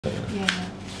Yeah.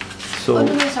 So, oh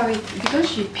no, sorry, because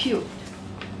she puked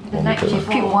the night before. She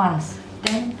puked once.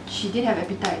 Then she didn't have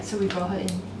appetite, so we brought her in.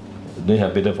 didn't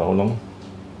have appetite for how long?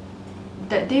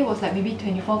 That day was like maybe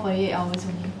 24, 48 hours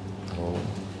only. Oh,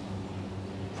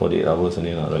 48 hours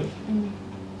only, right? Then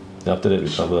after that,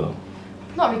 recover.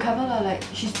 Not recover lah, like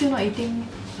she's still not eating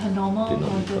her normal Did not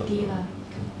or recover. dirty lah.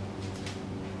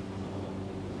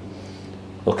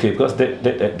 Okay, because at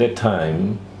that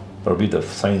time, probably the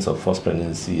signs of forced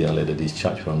pregnancy, like the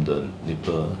discharge from the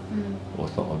nipple, was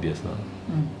not obvious now.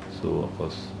 So of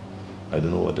course, I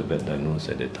don't know what the vet diagnosed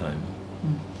at that time.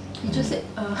 He just said,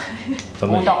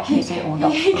 Old dog, he said old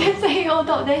dog. he kept saying old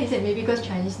dog, then he said maybe because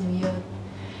Chinese New Year.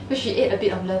 Because she ate a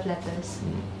bit of love letters.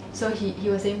 So he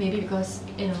was saying maybe because,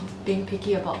 you know, being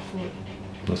picky about food.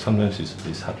 No, sometimes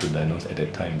it's hard to diagnose at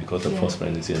that time because the forced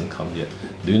pregnancy hasn't come yet.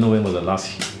 Do you know when was the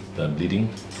last bleeding?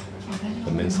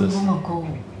 The menses? Long ago.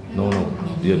 No,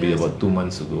 it'll be about 2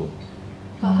 months ago.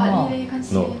 But hardly you can't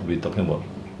see No, it. we're talking about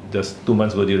just 2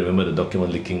 months ago. Do you remember the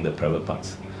document leaking the private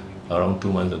parts? Around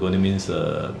 2 months ago, that means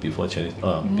before Chinese,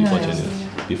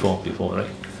 before, right?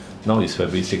 Now it's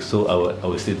February 6th, so I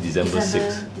would say December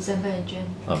 6th. December and Jan.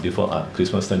 Before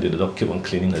Christmas time, the dog kept on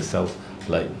cleaning herself,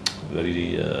 like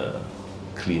very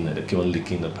clean, like kept on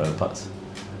licking the private parts.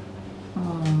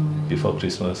 Before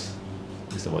Christmas,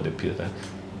 it's about the period time.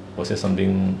 Was there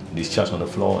something discharged on the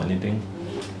floor or anything?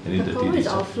 Any The dirty problem is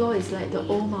our discharge? floor is like the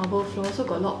old marble floor, so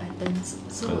got a lot of patterns.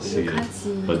 So you can't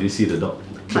see. But do you see the dog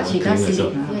keep But on she cleaning does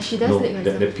herself? lick, Yeah, she does No, lick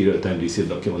herself. that period of time, do you see the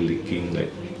dog keep on licking,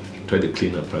 like try to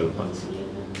clean her private parts?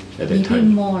 At that Maybe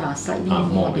time. more lah, slightly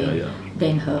more yeah.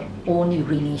 than her own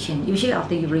urination. Usually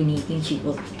after urinating, she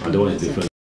will Otherwise, clean different.